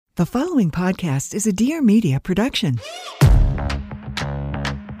The following podcast is a Dear Media production.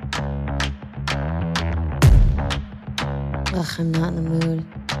 Ugh, I'm not in the mood.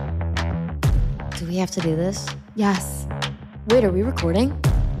 Do we have to do this? Yes. Wait, are we recording?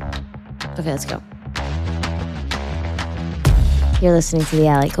 Okay, let's go. You're listening to The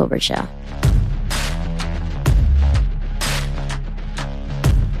Allie Colbert Show.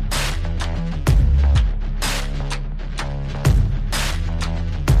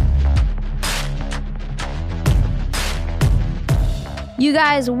 You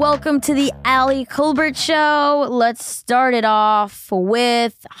guys, welcome to the Allie Colbert Show. Let's start it off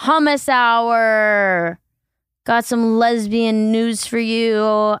with Hummus Hour. Got some lesbian news for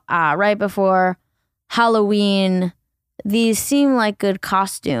you right before Halloween. These seem like good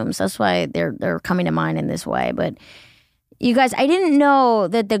costumes. That's why they're coming to mind in this way. But you guys, I didn't know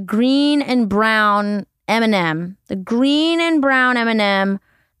that the green and brown M&M,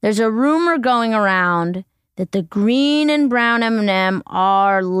 there's a rumor going around that the green and brown M&M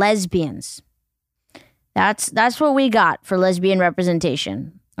are lesbians. That's what we got for lesbian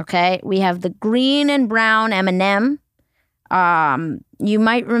representation. Okay, we have the green and brown M&M. You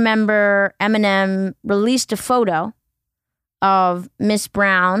might remember Eminem released a photo of Miss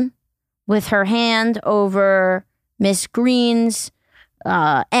Brown with her hand over Miss Green's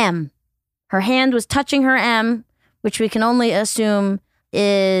M. Her hand was touching her M, which we can only assume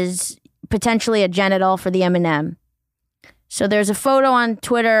is potentially a genital for the M&M. So there's a photo on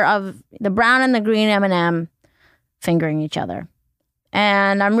Twitter of the brown and the green M&M fingering each other.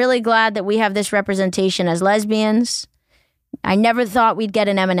 And I'm really glad that we have this representation as lesbians. I never thought we'd get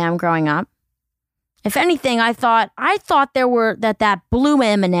an M&M growing up. If anything, I thought there were that blue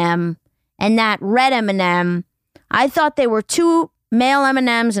M&M and that red M&M. I thought they were two male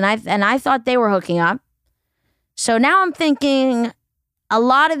M&Ms, and I thought they were hooking up. So now I'm thinking a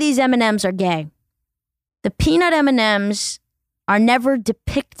lot of these M&Ms are gay. The peanut M&Ms are never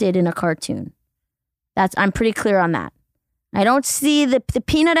depicted in a cartoon. I'm pretty clear on that. I don't see the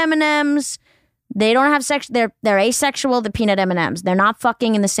peanut M&Ms. They don't have sex. They're asexual, the peanut M&Ms. They're not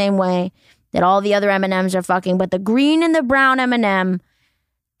fucking in the same way that all the other M&Ms are fucking. But the green and the brown M&M,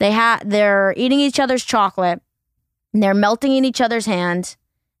 they're eating each other's chocolate. And they're melting in each other's hands.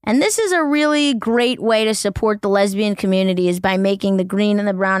 And this is a really great way to support the lesbian community, is by making the green and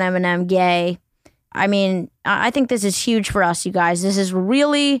the brown M&M gay. I mean, I think this is huge for us, you guys. This is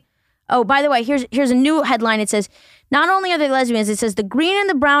really... Oh, by the way, here's a new headline. It says, not only are they lesbians, it says the green and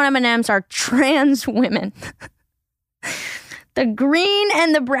the brown M&Ms are trans women. The green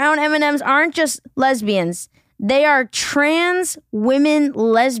and the brown M&Ms aren't just lesbians. They are trans women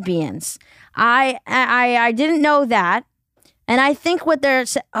lesbians. I didn't know that. And I think what they're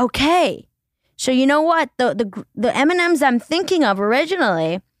saying, okay. So you know what? The M&Ms I'm thinking of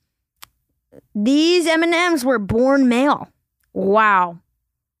originally, these M&Ms were born male. Wow.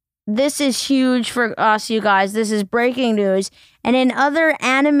 This is huge for us, you guys. This is breaking news. And in other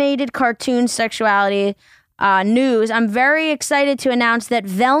animated cartoon sexuality news, I'm very excited to announce that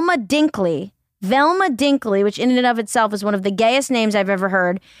Velma Dinkley, which in and of itself is one of the gayest names I've ever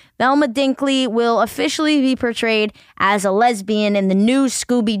heard, Velma Dinkley will officially be portrayed as a lesbian in the new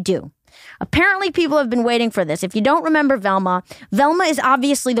Scooby-Doo. Apparently, people have been waiting for this. If you don't remember Velma is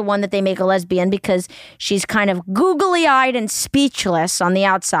obviously the one that they make a lesbian because she's kind of googly-eyed and speechless on the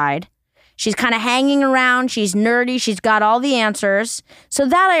outside. She's kind of hanging around. She's nerdy. She's got all the answers. So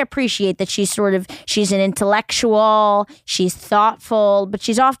that I appreciate, that she's an intellectual. She's thoughtful, but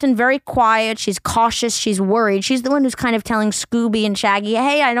she's often very quiet. She's cautious. She's worried. She's the one who's kind of telling Scooby and Shaggy,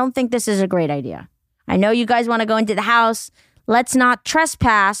 hey, I don't think this is a great idea. I know you guys want to go into the house. Let's not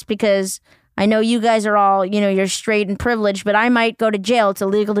trespass, because I know you guys are all, you're straight and privileged, but I might go to jail. It's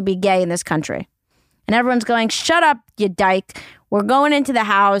illegal to be gay in this country. And everyone's going, shut up, you dyke. We're going into the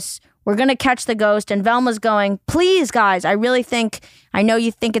house. We're going to catch the ghost. And Velma's going, please, guys, I know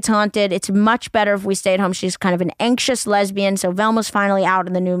you think it's haunted. It's much better if we stay at home. She's kind of an anxious lesbian. So Velma's finally out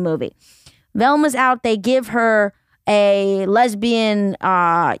in the new movie. Velma's out. They give her a lesbian,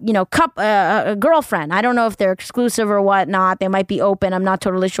 girlfriend. I don't know if they're exclusive or whatnot. They might be open. I'm not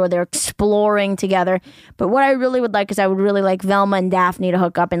totally sure. They're exploring together. But what I really would like is I would really like Velma and Daphne to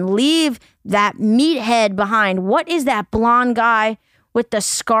hook up and leave that meathead behind. What is that blonde guy with the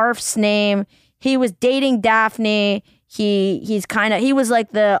scarf's name? He was dating Daphne. He was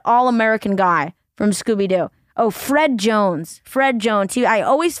like the all-American guy from Scooby-Doo. Oh, Fred Jones. I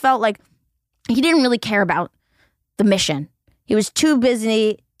always felt like he didn't really care about the mission. He was too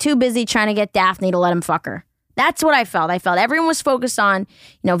busy trying to get Daphne to let him fuck her. That's what I felt. Everyone was focused on,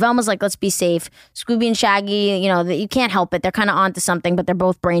 Velma's like, let's be safe. Scooby and Shaggy, you can't help it. They're kind of onto something, but they're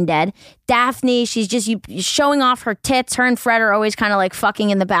both brain dead. Daphne, she's just showing off her tits. Her and Fred are always kind of like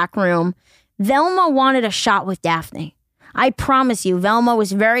fucking in the back room. Velma wanted a shot with Daphne. I promise you, Velma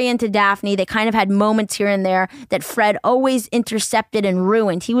was very into Daphne. They kind of had moments here and there that Fred always intercepted and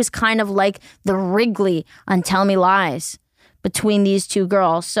ruined. He was kind of like the Wrigley on Tell Me Lies between these two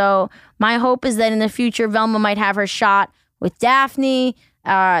girls. So my hope is that in the future, Velma might have her shot with Daphne.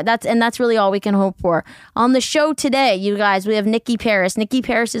 That's really all we can hope for. On the show today, you guys, we have Nicky Paris. Nicky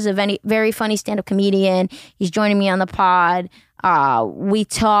Paris is a very funny stand-up comedian. He's joining me on the pod. We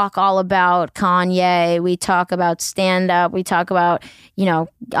talk all about Kanye. We talk about stand-up. We talk about,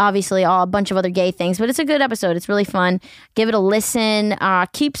 obviously a bunch of other gay things. But it's a good episode. It's really fun. Give it a listen.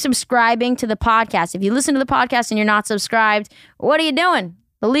 Keep subscribing to the podcast. If you listen to the podcast and you're not subscribed, what are you doing?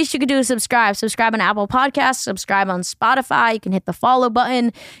 The least you could do is subscribe. Subscribe on Apple Podcasts. Subscribe on Spotify. You can hit the follow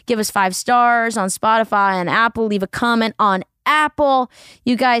button. Give us 5 stars on Spotify and Apple. Leave a comment on Apple.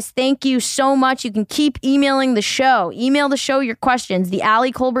 You guys, thank you so much. You can keep emailing the show. Email the show your questions.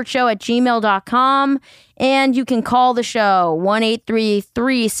 theallycolbertshow@gmail.com. And you can call the show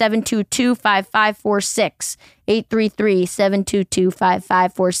 1-833-722-5546.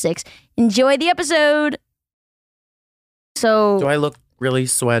 833-722-5546. Enjoy the episode. So, do I look really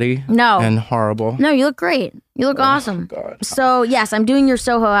sweaty? No. And horrible? No, you look great. You look awesome. God. So, yes, I'm doing your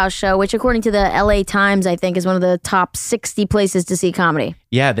Soho House show, which according to the LA Times, I think is one of the top 60 places to see comedy.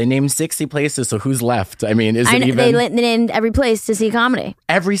 Yeah, they named 60 places, so who's left? I mean, They named every place to see comedy.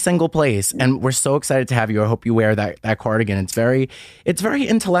 Every single place. And we're so excited to have you. I hope you wear that cardigan. It's very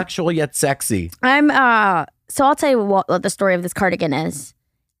intellectual yet sexy. So I'll tell you what the story of this cardigan is.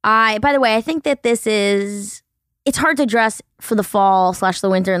 By the way, I think that it's hard to dress for the fall / the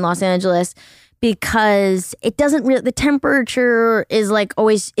winter in Los Angeles because it doesn't really, the temperature is like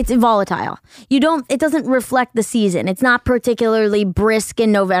always, it's volatile. It doesn't reflect the season. It's not particularly brisk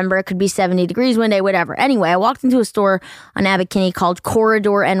in November. It could be 70 degrees one day, whatever. Anyway, I walked into a store on Abbot Kinney called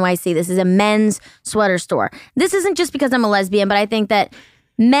Corridor NYC. This is a men's sweater store. This isn't just because I'm a lesbian, but I think that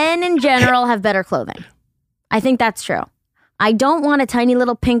men in general have better clothing. I think that's true. I don't want a tiny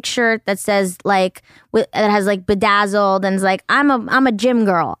little pink shirt that says that has like bedazzled and is like I'm a gym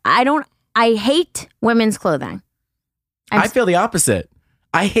girl. I hate women's clothing. I feel the opposite.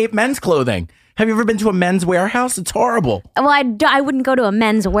 I hate men's clothing. Have you ever been to a men's warehouse? It's horrible. Well, I wouldn't go to a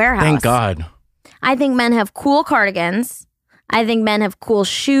men's warehouse. Thank God. I think men have cool cardigans. I think men have cool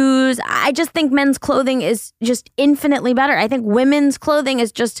shoes. I just think men's clothing is just infinitely better. I think women's clothing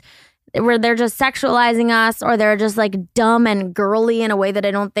is just where they're just sexualizing us, or they're just like dumb and girly in a way that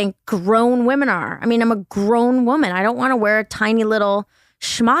I don't think grown women are. I mean, I'm a grown woman. I don't want to wear a tiny little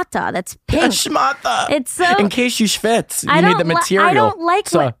schmata that's pink. A schmata. It's so. In case you schwitz, you need the material. I don't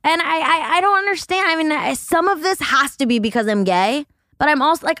like it, and I don't understand. I mean, some of this has to be because I'm gay, but I'm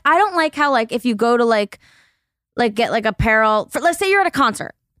also like, I don't like how if you go to like get like apparel for, let's say you're at a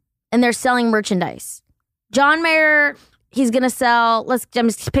concert and they're selling merchandise. John Mayer. He's going to sell, I'm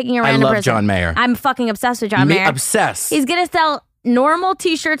just picking a random person. I love John Mayer. I'm fucking obsessed with John Mayer. Obsessed. He's going to sell normal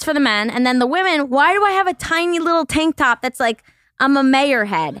t-shirts for the men, and then the women, why do I have a tiny little tank top that's like, I'm a mayor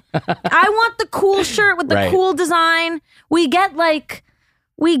head? I want the cool shirt with the cool design. We get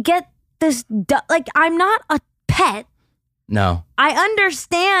this, I'm not a pet. No. I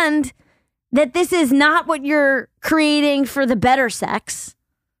understand that this is not what you're creating for the better sex.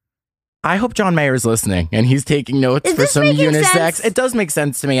 I hope John Mayer is listening and he's taking notes for some unisex. Sense? It does make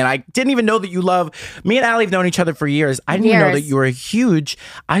sense to me. And I didn't even know that you love, me and Allie have known each other for years. I didn't even know that you were huge.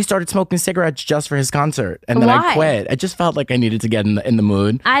 I started smoking cigarettes just for his concert. And then I quit. I just felt like I needed to get in the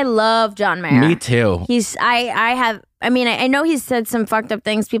mood. I love John Mayer. Me too. I know he's said some fucked up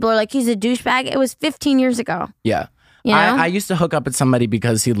things. People are like, he's a douchebag. It was 15 years ago. Yeah. You know? I used to hook up with somebody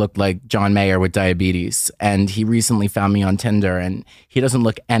because he looked like John Mayer with diabetes, and he recently found me on Tinder, and he doesn't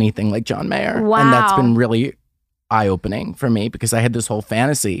look anything like John Mayer. Wow. And that's been really eye-opening for me because I had this whole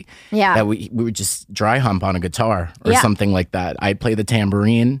fantasy that we would just dry hump on a guitar or something like that. I'd play the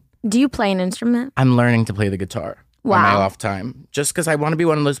tambourine. Do you play an instrument? I'm learning to play the guitar. Wow. On my off time, just because I want to be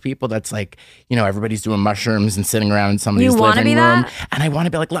one of those people that's like, everybody's doing mushrooms and sitting around in somebody's living room, that? And I want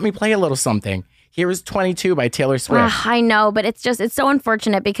to be like, let me play a little something. Here is 22 by Taylor Swift. I know, but it's so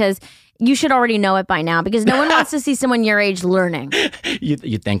unfortunate because you should already know it by now because no one wants to see someone your age learning.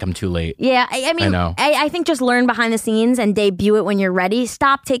 You think I'm too late. Yeah, I mean, I know. I think just learn behind the scenes and debut it when you're ready.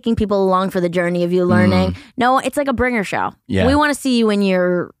 Stop taking people along for the journey of you learning. No, it's like a bringer show. Yeah. We want to see you when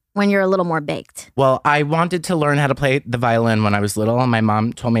you're when you're a little more baked? Well, I wanted to learn how to play the violin when I was little, and my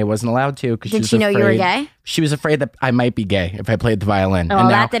mom told me I wasn't allowed to because Did she know you were gay? She was afraid that I might be gay if I played the violin. Oh, and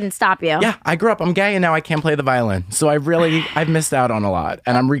now, that didn't stop you. Yeah, I grew up. I'm gay, and now I can't play the violin. So I've missed out on a lot,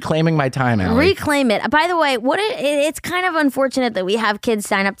 and I'm reclaiming my time, Allie. Reclaim it. By the way, it's kind of unfortunate that we have kids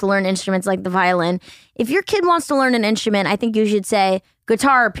sign up to learn instruments like the violin. If your kid wants to learn an instrument, I think you should say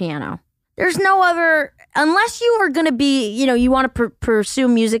guitar or piano. There's no other, unless you are going to be, you want to pursue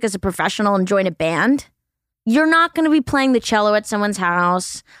music as a professional and join a band. You're not going to be playing the cello at someone's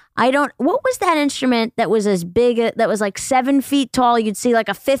house. What was that instrument that was as big, that was like 7 feet tall? You'd see like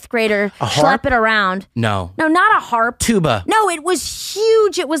a fifth grader schlep it around. No, not a harp. Tuba. No, it was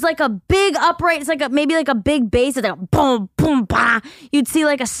huge. It was like a big upright. It's like maybe like a big bass. It's like a boom, boom, bah. You'd see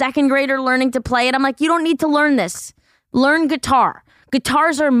like a second grader learning to play it. I'm like, you don't need to learn this. Learn guitar.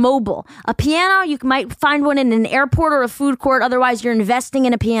 Guitars are mobile. A piano, you might find one in an airport or a food court. Otherwise, you're investing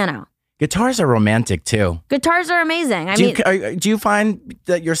in a piano. Guitars are romantic, too. Guitars are amazing. Do you find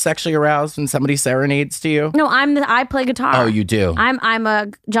that you're sexually aroused when somebody serenades to you? No, I play guitar. Oh, you do? I'm a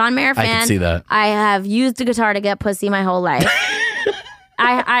John Mayer fan. I can see that. I have used a guitar to get pussy my whole life.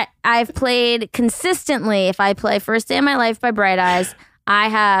 I've played consistently. If I play First Day of My Life by Bright Eyes, I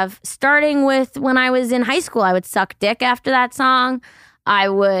have, starting with when I was in high school, I would suck dick after that song.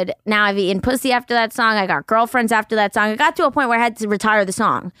 Now I've eaten pussy after that song. I got girlfriends after that song. I got to a point where I had to retire the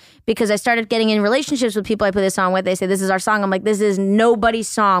song because I started getting in relationships with people I play this song with. They say, this is our song. I'm like, this is nobody's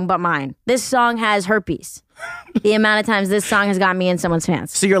song but mine. This song has herpes. The amount of times this song has got me in someone's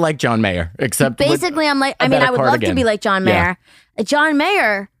pants. So you're like John Mayer, except basically I'm like, I would love to be like John Mayer. Yeah. John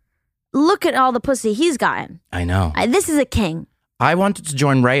Mayer, look at all the pussy he's gotten. I know. This is a king. I wanted to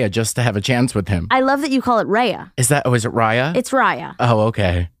join Raya just to have a chance with him. I love that you call it Raya. Is it Raya? It's Raya. Oh,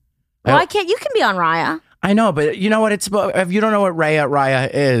 okay. Why can't you can be on Raya? I know, but you know what? If you don't know what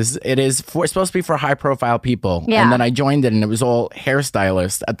Raya is, it's supposed to be for high profile people. Yeah. And then I joined it, and it was all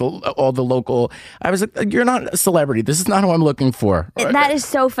hairstylists at all the local. I was like, "You're not a celebrity. This is not who I'm looking for." That is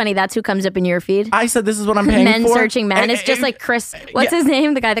so funny. That's who comes up in your feed. I said, "This is what I'm paying Men for." searching men. It's just like Chris. What's his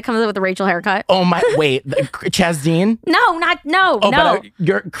name? The guy that comes up with the Rachel haircut. Oh my! Wait, Chaz Dean? No. But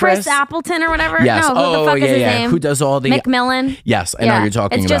you're Chris Appleton or whatever. Yes. No, who the fuck is his name? Who does all the McMillan? Yes, I know who you're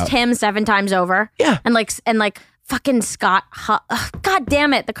talking about. It's just him 7 times over. Yeah, and like. Fucking Scott. God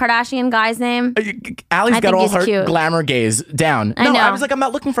damn it. The Kardashian guy's name. Allie's got all her cute glamour gaze down. I know. I was like, I'm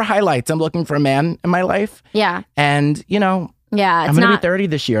not looking for highlights. I'm looking for a man in my life. Yeah. And, yeah, I'm going to be 30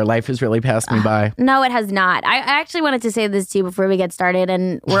 this year. Life has really passed me by. No, it has not. I actually wanted to say this to you before we get started,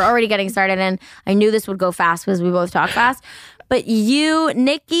 and we're already getting started, and I knew this would go fast because we both talk fast. But you,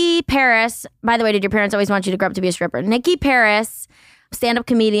 Nicky Paris, by the way, did your parents always want you to grow up to be a stripper? Nicky Paris, stand-up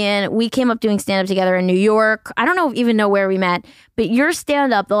comedian. We came up doing stand-up together in New York. I don't even know where we met, but your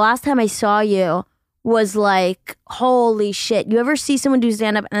stand-up, the last time I saw you was like, holy shit. You ever see someone do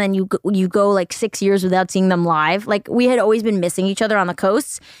stand-up and then you go like 6 years without seeing them live? Like, we had always been missing each other on the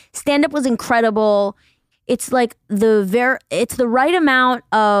coasts. Stand-up was incredible. It's like it's the right amount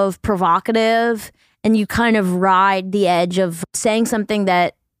of provocative, and you kind of ride the edge of saying something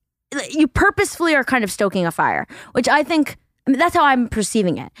that you purposefully are kind of stoking a fire, which I think, that's how I'm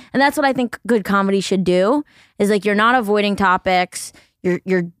perceiving it. And that's what I think good comedy should do, is like, you're not avoiding topics.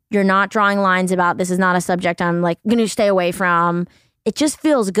 You're not drawing lines about, this is not a subject I'm like going to stay away from. It just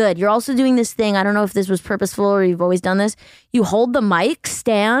feels good. You're also doing this thing. I don't know if this was purposeful or you've always done this. You hold the mic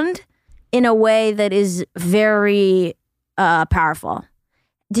stand in a way that is very powerful.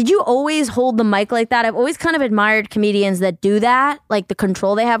 Did you always hold the mic like that? I've always kind of admired comedians that do that, like the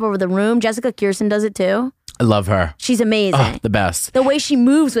control they have over the room. Jessica Kirsten does it too. I love her. She's amazing. Oh, the best. The way she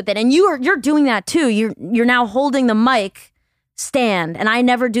moves with it. And you're doing that too. You're now holding the mic stand. And I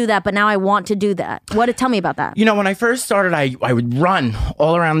never do that, but now I want to do that. Tell me about that. When I first started, I would run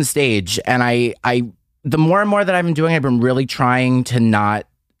all around the stage. And the more and more that I've been doing, I've been really trying to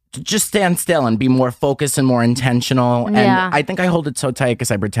just stand still and be more focused and more intentional. And I think I hold it so tight because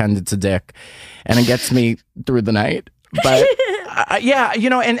I pretend it's a dick, and it gets me through the night. But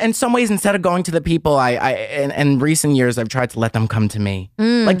in some ways, instead of going to the people, in recent years, I've tried to let them come to me,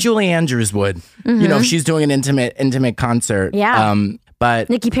 like Julie Andrews would. Mm-hmm. If she's doing an intimate concert. Yeah.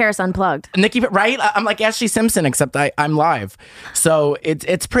 But Nicky Paris Unplugged. Right? I'm like Ashley Simpson, except I'm live. So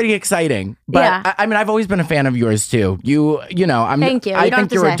it's pretty exciting. But yeah. I've always been a fan of yours too. Thank you. I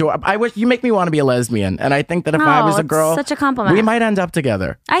think you're adorable. You make me want to be a lesbian, and I think that if I was a girl, such a compliment. We might end up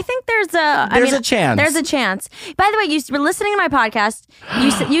together. I think there's a chance. There's a chance. By the way, you were listening to my podcast.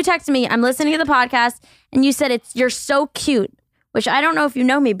 You texted me, I'm listening to the podcast, and you said you're so cute, which I don't know if you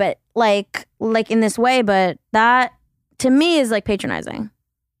know me, but like in this way, but that to me is like patronizing.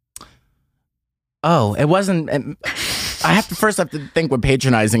 Oh, it wasn't. I have to think what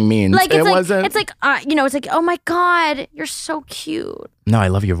patronizing means. Like it like, wasn't. It's like it's like, oh my God, you're so cute. No, I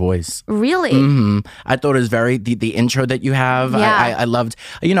love your voice. Really? I thought it was very the intro that you have. Yeah. I loved.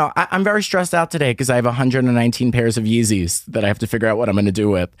 I'm very stressed out today because I have 119 pairs of Yeezys that I have to figure out what I'm going to do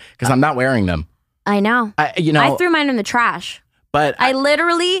with because I'm not wearing them. I know. I threw mine in the trash. But I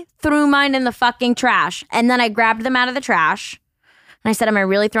literally threw mine in the fucking trash, and then I grabbed them out of the trash, and I said, "Am I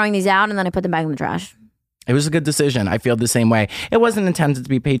really throwing these out?" And then I put them back in the trash. It was a good decision. I feel the same way. It wasn't intended to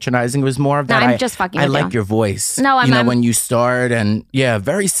be patronizing. It was more of that. I'm just fucking. I like your voice. No, I'm when you start and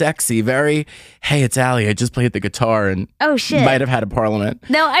very sexy, very. Hey, it's Allie. I just played the guitar and oh shit, might have had a parliament.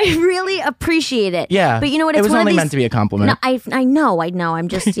 No, I really appreciate it. Yeah, but you know what? It was only meant to be a compliment. No, I know. I'm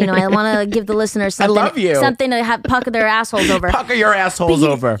just I want to give the listeners something. I love you. Something to have pucker their assholes over. Pucker your assholes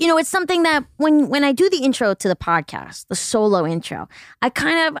over. It's something that when I do the intro to the podcast, the solo intro,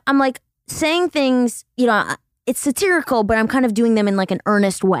 I'm like saying things. It's satirical, but I'm kind of doing them in like an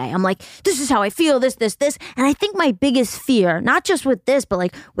earnest way. I'm like, this is how I feel, this. And I think my biggest fear, not just with this, but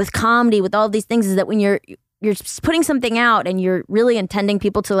like with comedy, with all these things, is that when you're putting something out and you're really intending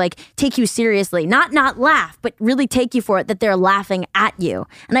people to like take you seriously, not laugh, but really take you for it, that they're laughing at you.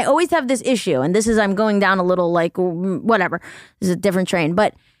 And I always have this issue, and I'm going down a little like, whatever, this is a different train.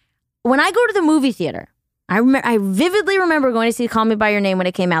 But when I go to the movie theater, I vividly remember going to see Call Me By Your Name when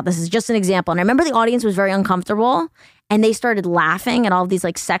it came out. This is just an example. And I remember the audience was very uncomfortable and they started laughing at all of these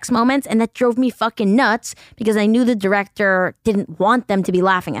like sex moments. And that drove me fucking nuts because I knew the director didn't want them to be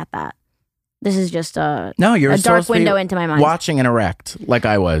laughing at that. This is just a dark window into my mind. Watching an erect like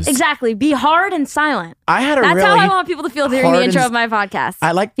I was. Exactly. Be hard and silent. That's how I want people to feel during the intro of my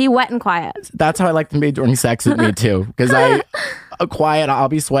podcast. Be wet and quiet. That's how I like to be during sex with me too. Because quiet, I'll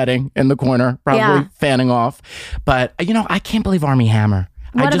be sweating in the corner, probably fanning off. But I can't believe Armie Hammer.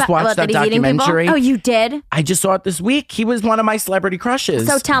 I just watched that documentary. Oh, you did? I just saw it this week. He was one of my celebrity crushes.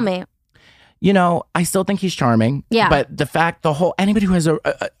 So tell me. I still think he's charming. Yeah. But anybody who has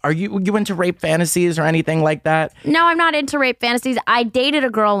are you into rape fantasies or anything like that? No, I'm not into rape fantasies. I dated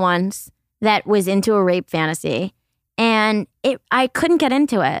a girl once that was into a rape fantasy, and I couldn't get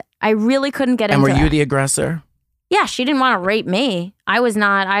into it. I really couldn't get into it. And were you the aggressor? Yeah, she didn't want to rape me.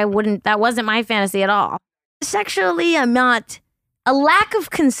 That wasn't my fantasy at all. Sexually, I'm not. A lack of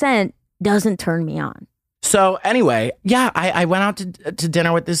consent doesn't turn me on. So anyway, I went out to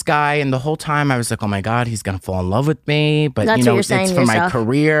dinner with this guy, and the whole time I was like, oh my God, he's going to fall in love with me. But, that's what you're saying it's for my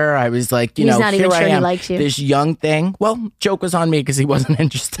career. I was like, he's not even sure he likes you. This young thing. Well, joke was on me because he wasn't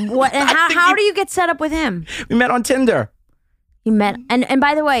interested. What? How do you get set up with him? We met on Tinder. You met, and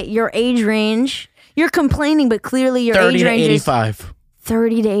by the way, your age range, you're complaining, but clearly your age range is 85.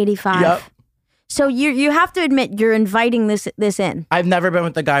 30 to 85. Yep. So you have to admit you're inviting this in. I've never been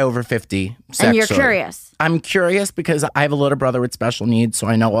with a guy over 50 sexually. And you're curious. I'm curious because I have a little brother with special needs, so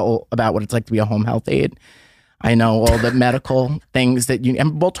I know all about what it's like to be a home health aide. I know all the medical things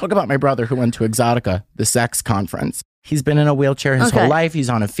and we'll talk about my brother who went to Exotica, the sex conference. He's been in a wheelchair his whole life. He's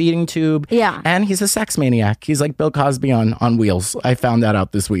on a feeding tube. Yeah. And he's a sex maniac. He's like Bill Cosby on wheels. I found that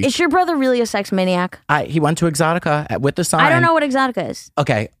out this week. Is your brother really a sex maniac? He went to Exotica with the sign. I don't know what Exotica is.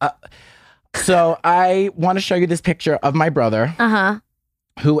 Okay. So I want to show you this picture of my brother.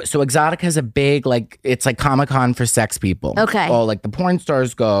 So Exotica is a big, it's like Comic-Con for sex people. Okay. All like the porn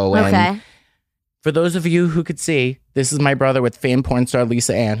stars go. And for those of you who could see, this is my brother with famed porn star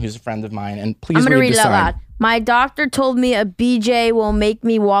Lisa Ann, who's a friend of mine. And please I'm going to read the it out sign. loud. My doctor told me a BJ will make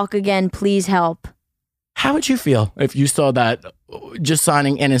me walk again. Please help. How would you feel if you saw that just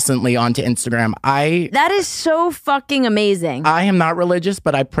signing innocently onto Instagram? That is so fucking amazing. I am not religious,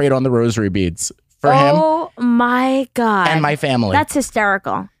 but I prayed on the rosary beads for him. Oh my God. And my family. That's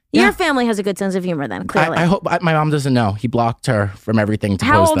hysterical. Yeah. Your family has a good sense of humor then, clearly. I hope my mom doesn't know. He blocked her from everything to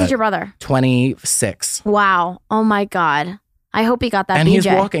How post old that. is your brother? 26. Wow. Oh my God. I hope he got that and BJ. He's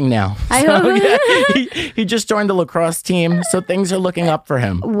walking now. I hope. He just joined the lacrosse team, so things are looking up for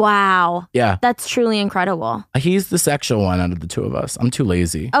him. Wow. Yeah. That's truly incredible. He's the sexual one out of the two of us. I'm too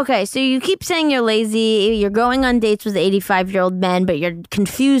lazy. Okay, so you keep saying you're lazy. You're going on dates with 85-year-old men, but you're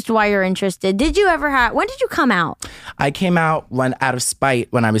confused why you're interested. When did you come out? I came out out of spite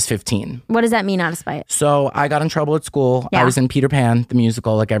when I was 15. What does that mean, out of spite? So I got in trouble at school. Yeah. I was in Peter Pan, the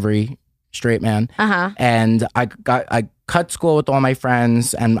musical, like every straight man. And I cut school with all my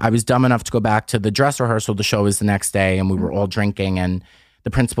friends, and I was dumb enough to go back to the dress rehearsal. The show was the next day, and we were all drinking, and the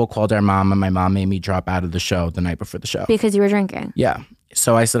principal called our mom, and my mom made me drop out of the show the night before the show. Because you were drinking? Yeah.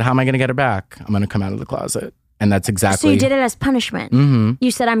 So I said, how am I going to get her back? I'm going to come out of the closet. And that's exactly... So you did it as punishment? Mm-hmm.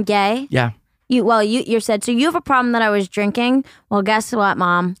 You said, I'm gay? Yeah. You said, so you have a problem that I was drinking? Well, guess what,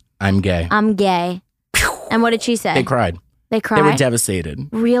 Mom? I'm gay. I'm gay. And what did she say? They cried. They cried? They were devastated.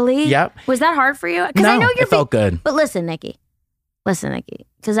 Really? Yep. Was that hard for you? Because No, I know you're it felt good. But listen, Nicky.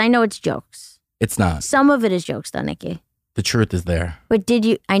 Because I know it's jokes. It's not. Some of it is jokes, though, Nicky. The truth is there. But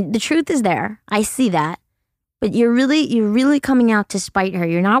the truth is there. I see that. But you're really coming out to spite her.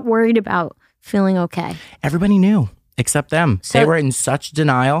 You're not worried about feeling okay. Everybody knew except them. So- they were in such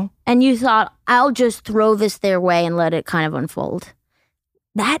denial. And you thought, I'll just throw this their way and let it kind of unfold.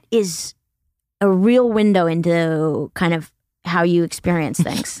 That is a real window into kind of how you experience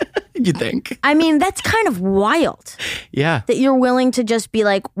things. You think? I mean, that's kind of wild Yeah. that you're willing to just be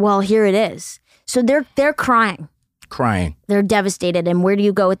like, well, here it is. So they're crying. Crying. They're devastated. And where do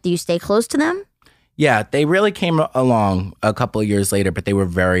you go with? Do you stay close to them? Yeah, they really came along a couple of years later, but they were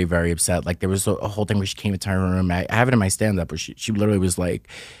very, very upset. Like there was a whole thing where she came into my room. I have it in my stand-up where she literally was like,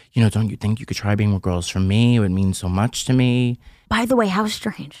 don't you think you could try being with girls for me? It would mean so much to me. By the way, how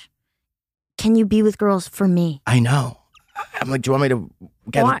strange. Can you be with girls for me? I know. I'm like, do you want me to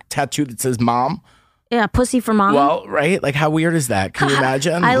get a tattoo that says mom? Yeah, pussy for mom. Well, right? Like how weird is that? Can you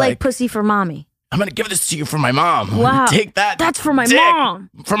imagine? I like pussy for mommy. I'm going to give this to you for my mom. Wow. Take that. That's for my dick mom.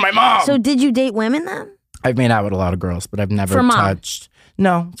 For my mom. So did you date women then? I've made out with a lot of girls, but I've never For mom? touched.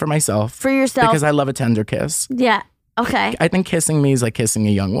 No, for myself. For yourself? Because I love a tender kiss. Yeah. Okay. I think kissing me is like kissing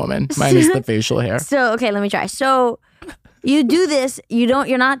a young woman, minus the facial hair. So, okay, let me try. So you do this,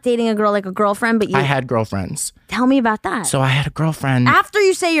 you're not dating a girl like a girlfriend, but you I had girlfriends. tell me about that. So I had a girlfriend. After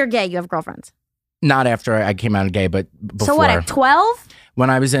you say you're gay, you have girlfriends. Not after I came out gay, but before. So what, at 12? When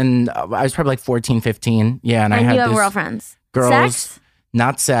I was I was probably like 14, 15. Yeah, and I had you have this girlfriends. girls. Sex?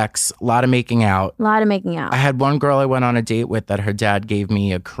 Not sex. A lot of making out. A lot of making out. I had one girl I went on a date with that her dad gave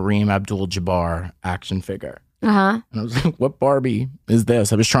me a Kareem Abdul-Jabbar action figure. Uh-huh. And I was like, what Barbie is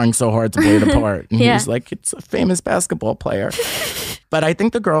this? I was trying so hard to play the part. And he was like, it's a famous basketball player. But I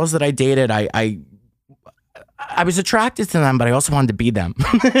think the girls that I dated, I was attracted to them, but I also wanted to be them.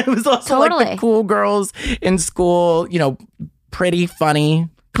 It was also like the cool girls in school, pretty, funny,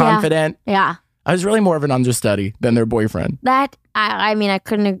 confident. Yeah. I was really more of an understudy than their boyfriend. That I mean, I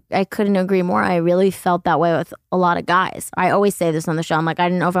couldn't agree more. I really felt that way with a lot of guys. I always say this on the show. I'm like, I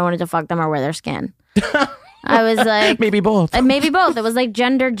didn't know if I wanted to fuck them or wear their skin. I was like, maybe both. Maybe both. It was like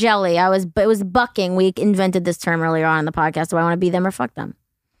gender jelly. It was bucking. We invented this term earlier on in the podcast. Do I want to be them or fuck them?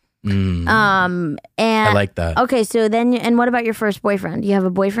 And I like that. Okay, so then, and what about your first boyfriend? Do you have a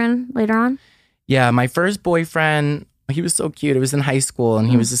boyfriend later on? Yeah, my first boyfriend. He was so cute. It was in high school, and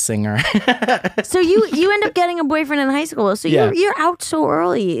he was a singer. So you end up getting a boyfriend in high school. So you're out so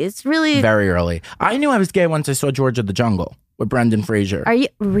early. It's really very early. I knew I was gay once I saw George of the Jungle with Brendan Fraser. Are you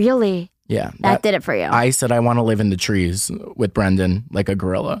really? Yeah, that did it for you. I said I want to live in the trees with Brendan like a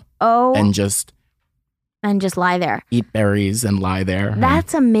gorilla. Oh, and just lie there, eat berries, and lie there.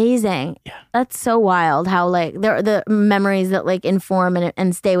 That's amazing. Yeah, that's so wild. How like the memories that like inform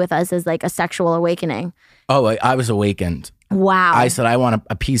and stay with us as like a sexual awakening. Oh, I was awakened. Wow. I said I want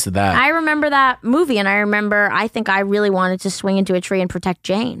a piece of that. I remember that movie, and I think I really wanted to swing into a tree and protect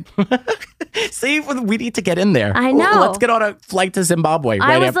Jane. See, we need to get in there. I know. Let's get on a flight to Zimbabwe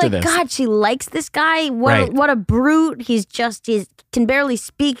right after this. God, she likes this guy. What a brute. He can barely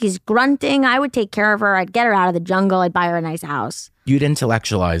speak. He's grunting. I would take care of her. I'd get her out of the jungle. I'd buy her a nice house. You'd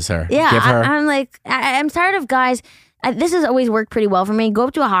intellectualize her. Yeah, Give her... I'm like, I'm tired of guys. This has always worked pretty well for me. Go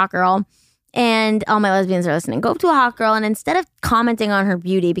up to a hot girl. And all my lesbians are listening. Go up to a hot girl, and instead of commenting on her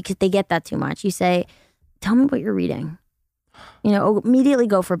beauty, because they get that too much, you say, tell me what you're reading. Immediately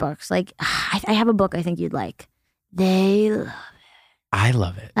go for books. Like, I have a book I think you'd like. They love it. I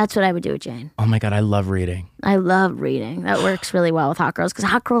love it. That's what I would do with Jane. Oh my God, I love reading. I love reading. That works really well with hot girls, because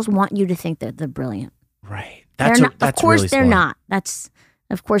hot girls want you to think that they're brilliant. Right. Of course they're not.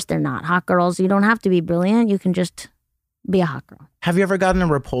 Of course they're not. Hot girls, you don't have to be brilliant. You can just be a hot girl. Have you ever gotten a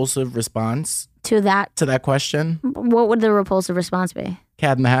repulsive response to that question? What would the repulsive response be?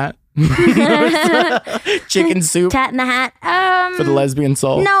 Cat in the Hat. Chicken soup. Cat in the Hat. For the lesbian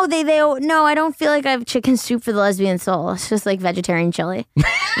soul. No, no. I don't feel like I have chicken soup for the lesbian soul. It's just like vegetarian chili.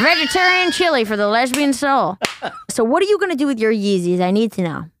 Vegetarian chili for the lesbian soul. So what are you going to do with your Yeezys? I need to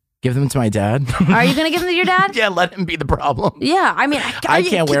know. Give them to my dad. Are you going to give them to your dad? Yeah, let him be the problem. Yeah, I mean, I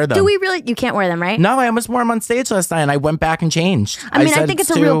can't wear them. Do we really? You can't wear them, right? No, I almost wore them on stage last night, and I went back and changed. I think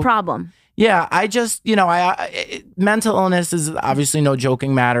it's a real problem. Yeah, I just, mental illness is obviously no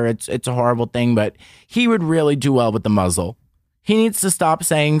joking matter. It's a horrible thing, but he would really do well with the muzzle. He needs to stop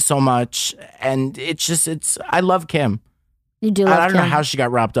saying so much, and I love Kim. You do love I don't Kim. know how she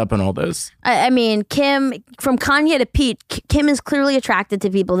got wrapped up in all this. I mean, Kim, from Kanye to Pete, Kim is clearly attracted to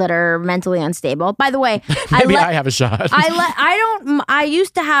people that are mentally unstable. By the way, Maybe I have a shot. I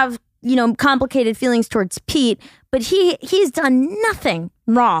used to have, complicated feelings towards Pete, but he's done nothing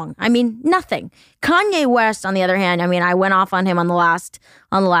wrong. I mean, nothing. Kanye West, on the other hand, I mean, I went off on him on the last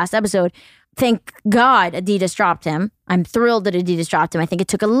episode. Thank God Adidas dropped him. I'm thrilled that Adidas dropped him. I think it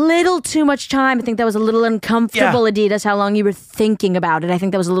took a little too much time. I think that was a little uncomfortable, Adidas, how long you were thinking about it. I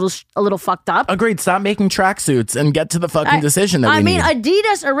think that was a little fucked up. Agreed. Stop making tracksuits and get to the fucking decision that we need.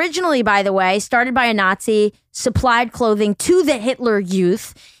 Adidas originally, by the way, started by a Nazi, supplied clothing to the Hitler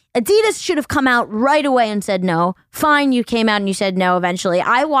Youth. Adidas should have come out right away and said no. Fine, you came out and you said no eventually.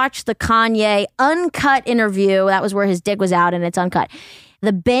 I watched the Kanye uncut interview. That was where his dick was out and it's uncut.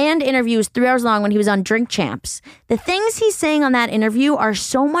 The band interview was 3 hours long when he was on Drink Champs. The things he's saying on that interview are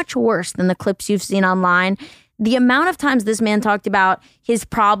so much worse than the clips you've seen online. The amount of times this man talked about his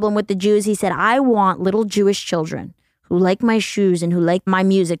problem with the Jews, he said, I want little Jewish children who like my shoes and who like my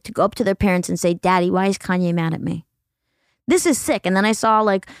music to go up to their parents and say, Daddy, why is Kanye mad at me? This is sick. And then I saw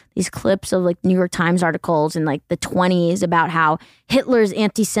these clips of New York Times articles in the 1920s about how Hitler's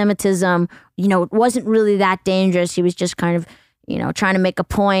anti-Semitism, it wasn't really that dangerous. He was just kind of, trying to make a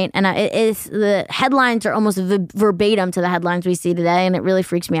point. And it's the headlines are almost verbatim to the headlines we see today. And it really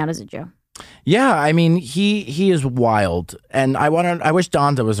freaks me out as a Jew. Yeah, I mean, he is wild. And I wish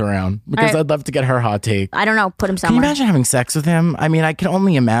Donda was around because I'd love to get her hot take. I don't know. Put him somewhere. Can you imagine having sex with him? I mean, I can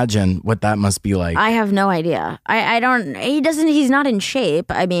only imagine what that must be like. I have no idea. He's not in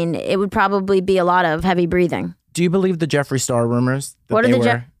shape. I mean, it would probably be a lot of heavy breathing. Do you believe the Jeffree Star rumors? What are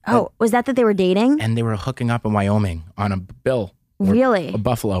the was that they were dating? And they were hooking up in Wyoming on a bill. Really? A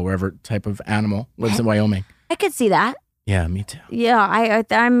buffalo, wherever type of animal lives in Wyoming. I could see that. Yeah, me too. Yeah,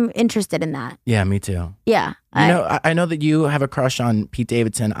 I'm interested in that. Yeah, me too. Yeah. I know that you have a crush on Pete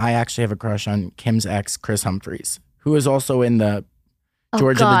Davidson. I actually have a crush on Kim's ex, Chris Humphries, who is also in the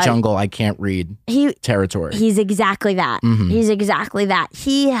George of the Jungle, I can't read territory. He's exactly that. Mm-hmm. He's exactly that.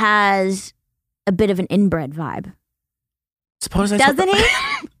 He has a bit of an inbred vibe. Doesn't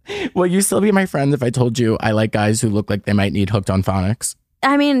he? Will you still be my friend if I told you I like guys who look like they might need Hooked on Phonics?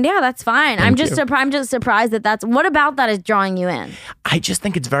 I mean, yeah, that's fine. Thank I'm you. just surprised that's. What about that is drawing you in? I just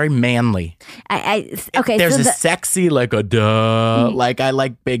think it's very manly. Okay. There's a sexy a duh. I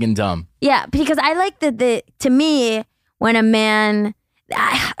like big and dumb. Yeah, because I like to me when a man.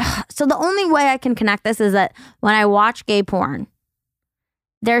 So the only way I can connect this is that when I watch gay porn,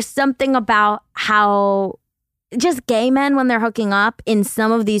 there's something about how. Just gay men when they're hooking up in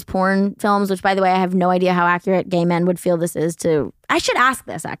some of these porn films, which by the way, I have no idea how accurate gay men would feel this is to. I should ask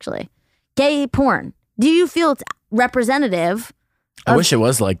this actually. Gay porn. Do you feel it's representative? I wish it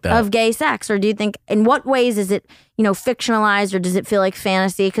was like that. Of gay sex, or do you think in what ways is it, fictionalized, or does it feel like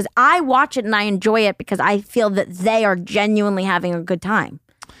fantasy? Because I watch it and I enjoy it because I feel that they are genuinely having a good time.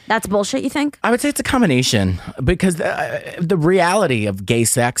 That's bullshit, you think? I would say it's a combination because the reality of gay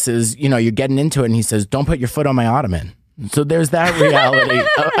sex is, you're getting into it and he says, don't put your foot on my ottoman. So there's that reality.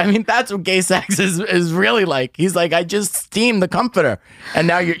 I mean, that's what gay sex is really like. He's like, I just steamed the comforter and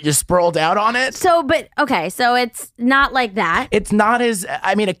now you're sprawled out on it. So it's not like that. It's not as,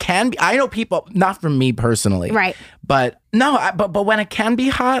 it can be. I know people, not for me personally. Right. But no, but when it can be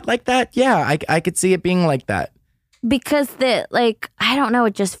hot like that, yeah, I could see it being like that. Because I don't know,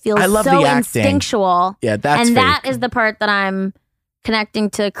 it just feels so instinctual. Yeah, that's and fake. that is the part that I'm connecting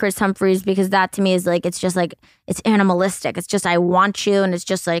to Chris Humphries, because that to me is it's just it's animalistic. It's just I want you, and it's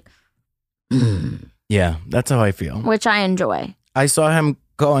just yeah, that's how I feel. Which I enjoy. I saw him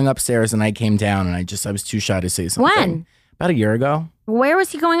going upstairs, and I came down, and I was too shy to say something. When? About a year ago. Where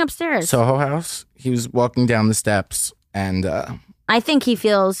was he going upstairs? Soho House. He was walking down the steps, and I think he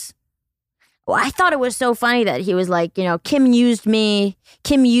feels. Well, I thought it was so funny that he was like, Kim used me.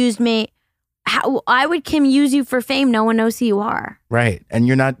 Why would Kim use you for fame? No one knows who you are. Right. And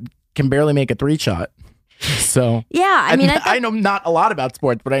can barely make a 3-shot. So. Yeah. I know not a lot about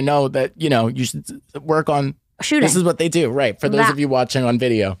sports, but I know that, you should work on shooting. This is what they do. Right. For those of you watching on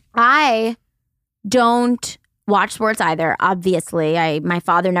video. I don't watch sports either. Obviously, my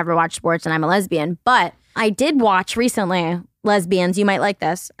father never watched sports and I'm a lesbian, but I did watch recently lesbians. You might like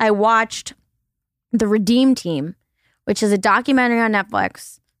this. I watched The Redeem Team, which is a documentary on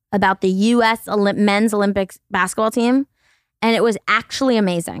Netflix about the U.S. men's Olympics basketball team. And it was actually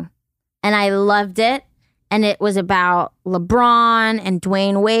amazing. And I loved it. And it was about LeBron and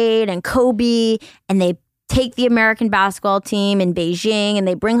Dwayne Wade and Kobe. And they take the American basketball team in Beijing and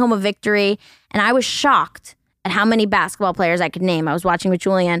they bring home a victory. And I was shocked at how many basketball players I could name. I was watching with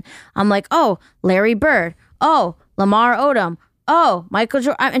Julian. I'm like, oh, Larry Bird. oh, Lamar Odom, oh, Michael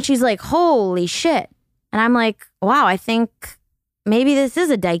Jordan. And she's like, holy shit. And I'm like, wow, I think maybe this is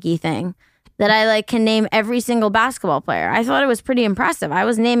a dykey thing that I like can name every single basketball player. I thought it was pretty impressive. I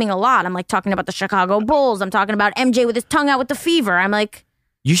was naming a lot. I'm like talking about the Chicago Bulls. I'm talking about MJ with his tongue out with the fever. I'm like,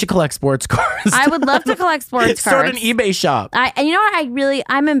 you should collect sports cards. I would love to collect sports cards. Start an eBay shop. And you know what?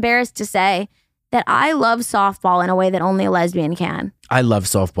 I'm embarrassed to say that I love softball in a way that only a lesbian can. I love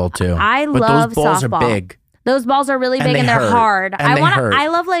softball too. But those balls softball. are big. Those balls are really big and they're hard. And they hurt. I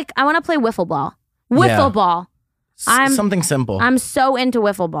want to play wiffle ball. Wiffle ball. Something simple. I'm so into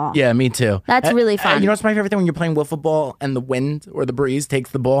wiffle ball. Yeah, me too. That's really fun. You know what's my favorite thing? When you're playing wiffle ball and the wind or the breeze takes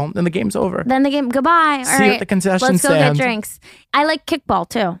the ball, then the game's over. Then the game, goodbye. See you at the concession Let's go stand. get drinks. I like kickball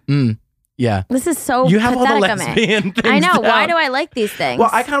too. Yeah. This is so you have all the pathetic of me. lesbian things I know. down. Why do I like these things? Well,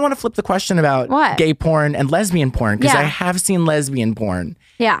 I kind of want to flip the question about gay porn and lesbian porn because I have seen lesbian porn.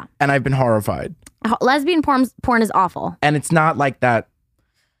 Yeah. And I've been horrified. Lesbian porn is awful. And it's not like that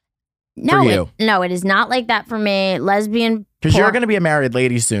no, for you. No, it is not like that for me. Lesbian because you're going to be a married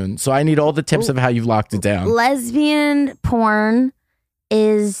lady soon. So I need all the tips of how you've locked it down. Lesbian porn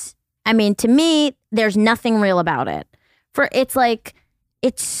is, I mean, to me, there's nothing real about it.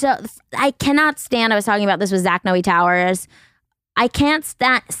 It's so, I cannot stand, I was talking about this with Zach Noe Towers. I can't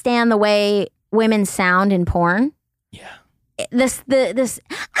stand the way women sound in porn. Yeah. This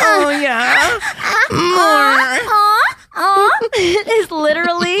oh yeah. It is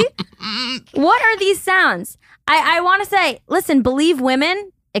literally, what are these sounds? I want to say, listen, believe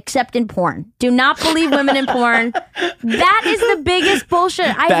women except in porn. Do not believe women in porn. That is the biggest bullshit.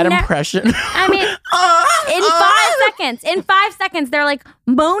 Impression. I mean, in 5 seconds, they're like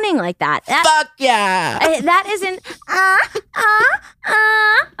moaning like that. Fuck yeah. That isn't,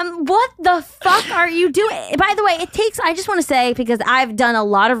 what the fuck are you doing? By the way, I just want to say, because I've done a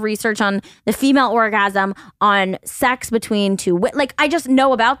lot of research on the female orgasm, on sex between two, like I just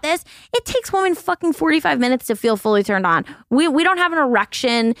know about this. It takes women fucking 45 minutes to feel fully turned on. We don't have an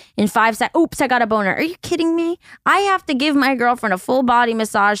erection in 5 seconds. Oops, I got a boner. Are you kidding me? I have to give my girlfriend a full body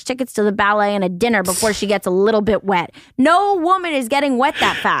massage, tickets to the ballet, and a dinner before she gets a little bit wet. No woman is getting wet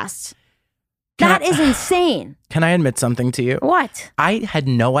that fast. That is insane. Can I admit something to you? What? I had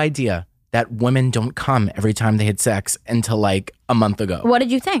no idea that women don't come every time they had sex until like a month ago. What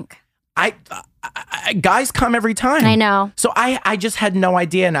did you think? Guys come every time. I know. So I just had no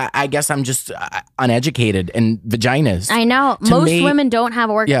idea, and I guess I'm just uneducated in vaginas. I know. Most women don't have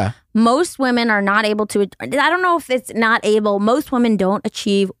orgasm. Yeah. Most women are not able to. I don't know if it's not able. Most women don't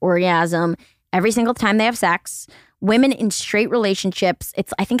achieve orgasm every single time they have sex. Women in straight relationships,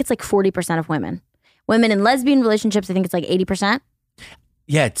 I think it's like 40% of women. Women in lesbian relationships, I think it's like 80%.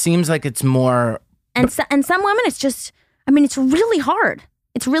 Yeah, it seems like it's more. And some women, it's just, I mean, it's really hard.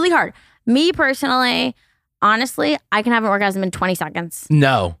 It's really hard. Me personally, honestly, I can have an orgasm in 20 seconds.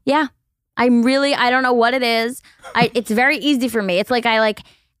 No. Yeah. I don't know what it is. It's very easy for me. It's like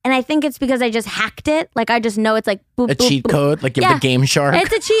and I think it's because I just hacked it. Like I just know it's like boop, a boop, cheat boop. code, like you have the Game Shark.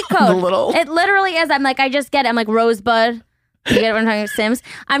 It's a cheat code. It literally is. I'm like, I just get it. I'm like Rosebud. You get it when I'm talking about Sims?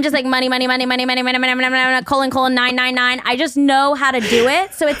 I'm just like money, colon 999. I just know how to do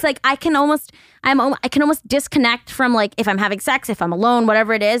it. So it's like I can almost disconnect from like if I'm having sex, if I'm alone,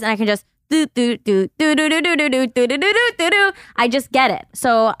 whatever it is, and I can just do. I just get it.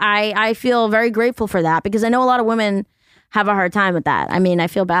 So I feel very grateful for that because I know a lot of women have a hard time with that. I mean, I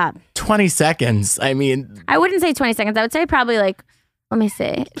feel bad. 20 seconds. I mean, I wouldn't say 20 seconds. I would say probably like, let me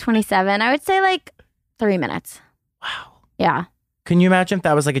see, 27. I would say like 3 minutes. Wow. Yeah. Can you imagine if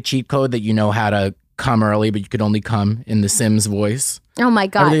that was like a cheat code that you know how to come early, but you could only come in the Sims voice? Oh my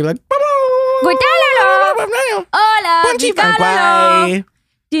God. Everybody like, hola,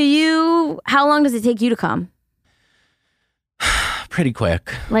 how long does it take you to come? Pretty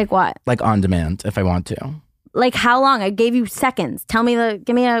quick. Like what? Like on demand if I want to. Like how long? I gave you seconds. Give me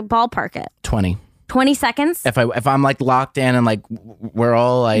a ballpark it. 20. 20 seconds? If I'm like locked in and like we're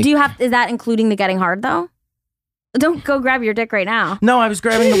all like. Is that including the getting hard though? Don't go grab your dick right now. No, I was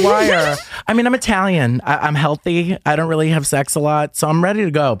grabbing the wire. I mean, I'm Italian. I'm healthy. I don't really have sex a lot, so I'm ready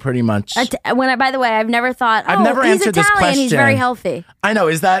to go pretty much. By the way, I've never thought, I've never answered he's Italian, this question. He's very healthy. I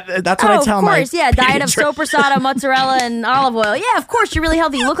know. That's what I tell my of course, yeah. Diet of soppressata, mozzarella, and olive oil. Yeah, of course, you're really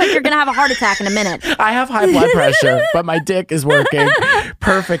healthy. You look like you're going to have a heart attack in a minute. I have high blood pressure, but my dick is working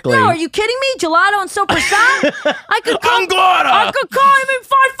perfectly. No, are you kidding me? Gelato and soppressata? I could come him in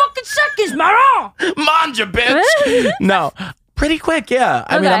 5 fucking seconds, Maro. Manja, bitch. No. Pretty quick, yeah.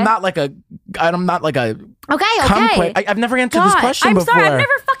 I mean, I'm not like a. Okay. I've never answered this question before. I'm sorry, I've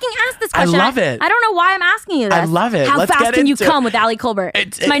never fucking asked this question. I love it. I don't know why I'm asking you this. I love it. How Let's fast get can you into come with Ali Colbert?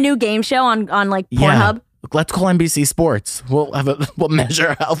 It's my new game show on like Pornhub. Let's call NBC Sports. We'll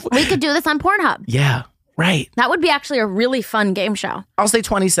measure how. We could do this on Pornhub. Yeah, right. That would be actually a really fun game show. I'll say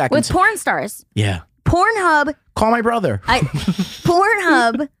 20 seconds. With porn stars. Yeah. Pornhub. Call my brother.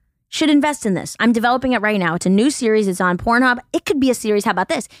 Pornhub should invest in this. I'm developing it right now. It's a new series. It's on Pornhub. It could be a series. How about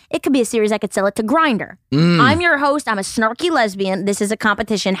this? It could be a series. I could sell it to Grindr. I'm your host. I'm a snarky lesbian. This is a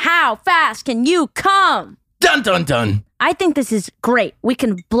competition. How fast can you come? Dun, dun, dun. I think this is great. We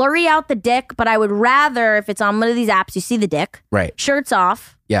can blurry out the dick, but I would rather if it's on one of these apps, you see the dick. Right. Shirts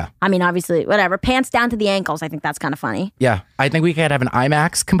off. Yeah. I mean, obviously, whatever. Pants down to the ankles. I think that's kind of funny. Yeah. I think we could have an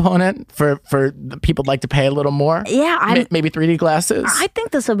IMAX component for the people like to pay a little more. Yeah. Maybe 3D glasses. I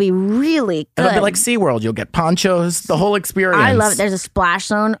think this will be really good. It'll be like SeaWorld. You'll get ponchos, the whole experience. I love it. There's a splash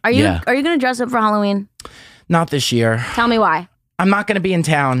zone. Are you going to dress up for Halloween? Not this year. Tell me why. I'm not going to be in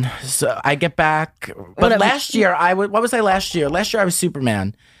town. So I get back. But last year, what was I last year? Last year, I was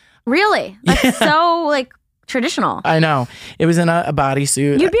Superman. Really? That's so, like, traditional. I know. It was in a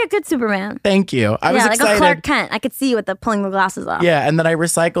bodysuit. You'd be a good Superman. Thank you. I was excited. Like a Clark Kent. I could see you with pulling the glasses off. Yeah, and then I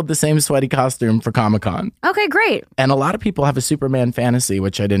recycled the same sweaty costume for Comic-Con. Okay, great. And a lot of people have a Superman fantasy,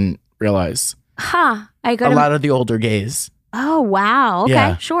 which I didn't realize. Huh. A lot of the older gays. Oh, wow. Okay,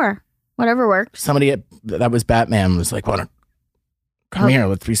 Yeah. Sure. Whatever works. Somebody that was Batman was like, come here,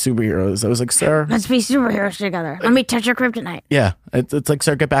 let's be superheroes. I was like, sir. Let's be superheroes together. Let me touch your kryptonite. Yeah. It's like,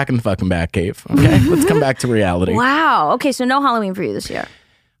 sir, get back in the fucking Batcave. Okay? Let's come back to reality. Wow. Okay, so no Halloween for you this year.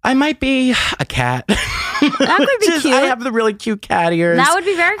 I might be a cat. That would be cute. I have the really cute cat ears. That would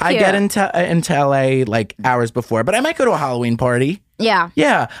be very cute. I get into LA like hours before, but I might go to a Halloween party. Yeah.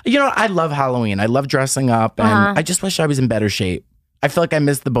 Yeah. You know, I love Halloween. I love dressing up, and I just wish I was in better shape. I feel like I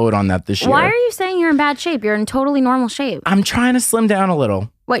missed the boat on that this year. Why are you saying you're in bad shape? You're in totally normal shape. I'm trying to slim down a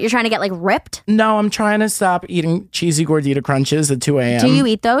little. What, you're trying to get like ripped? No, I'm trying to stop eating cheesy gordita crunches at 2 a.m. Do you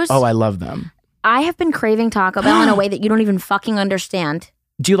eat those? Oh, I love them. I have been craving Taco Bell in a way that you don't even fucking understand.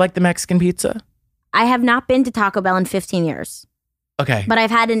 Do you like the Mexican pizza? I have not been to Taco Bell in 15 years. Okay. But I've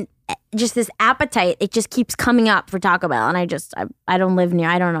had just this appetite. It just keeps coming up for Taco Bell. And I don't live near,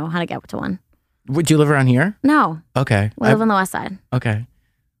 I don't know how to get to one. Would you live around here? No. Okay. We live on the west side. Okay.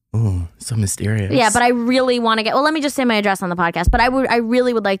 Ooh, so mysterious. Yeah, but I really want to let me just say my address on the podcast. But I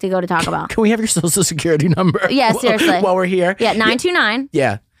really would like to go to Taco Bell. Can we have your social security number? Yeah, seriously. While we're here? Yeah, 929.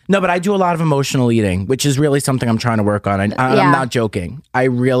 Yeah. No, but I do a lot of emotional eating, which is really something I'm trying to work on. I'm not joking. I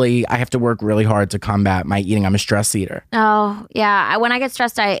have to work really hard to combat my eating. I'm a stress eater. Oh, yeah. When I get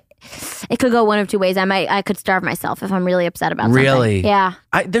stressed, it could go one of two ways. I could starve myself if I'm really upset about something. Really? Yeah.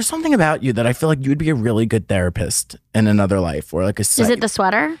 There's something about you that I feel like you'd be a really good therapist in another life, or like a. Is it the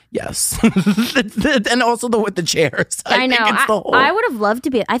sweater? Yes, and also with the chairs. I know. I would have loved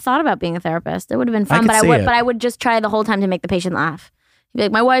to be. I thought about being a therapist. It would have been fun, but I would just try the whole time to make the patient laugh. Be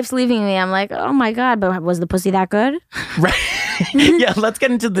like, my wife's leaving me. I'm like, oh my God, but was the pussy that good? Right. Yeah, let's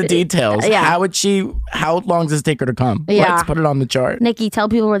get into the details. Yeah. How long does it take her to come? Yeah. Let's put it on the chart. Nikki, tell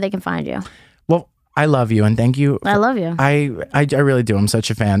people where they can find you. Well, I love you and thank you. I love you. I really do. I'm such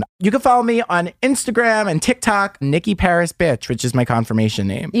a fan. You can follow me on Instagram and TikTok, Nikki Paris Bitch, which is my confirmation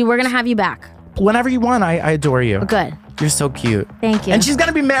name. We're going to have you back. Whenever you want, I adore you. Good. You're so cute. Thank you. And she's going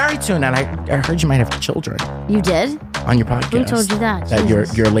to be married soon. And I heard you might have children. You did? On your podcast. Who told you that?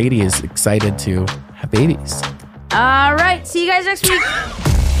 That your lady is excited to have babies. All right. See you guys next week.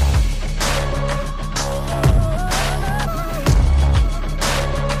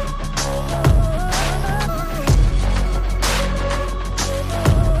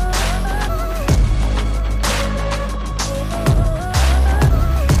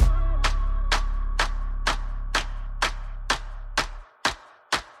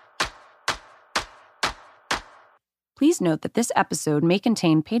 Please note that this episode may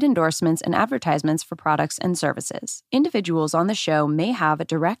contain paid endorsements and advertisements for products and services. Individuals on the show may have a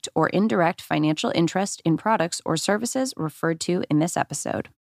direct or indirect financial interest in products or services referred to in this episode.